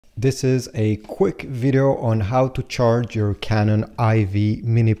This is a quick video on how to charge your Canon IVY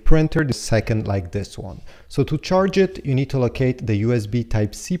Mini printer, the second like this one. So to charge it, you need to locate the USB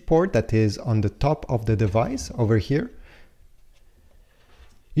Type-C port that is on the top of the device over here.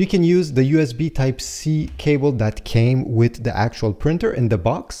 You can use the USB Type-C cable that came with the actual printer in the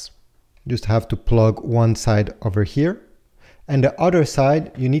box. You just have to plug one side over here, and the other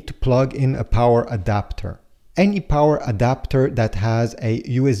side you need to plug in a power adapter. Any power adapter that has a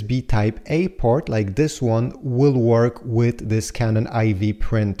USB Type-A port like this one will work with this Canon IVY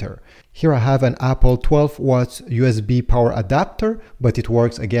printer. Here I have an Apple 12 watts USB power adapter, but it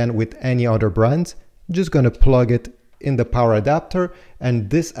works again with any other brands. I'm just gonna plug it in the power adapter, and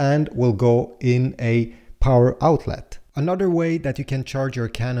this end will go in a power outlet. Another way that you can charge your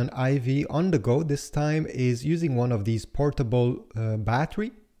Canon IVY on the go this time is using one of these portable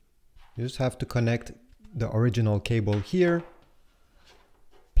battery. You just have to connect the original cable here,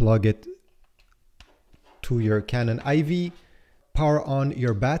 plug it to your Canon IVY, power on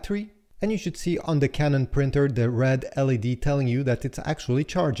your battery, and you should see on the Canon printer the red LED telling you that it's actually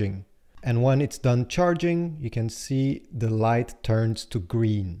charging. And when it's done charging, you can see the light turns to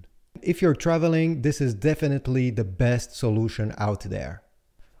green. If you're traveling, this is definitely the best solution out there.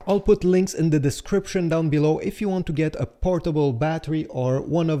 I'll put links in the description down below if you want to get a portable battery or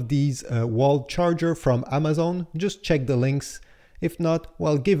one of these wall charger from Amazon. Just check the links. If not,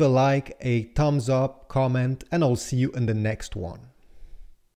 well, give a like, a thumbs up, comment, and I'll see you in the next one.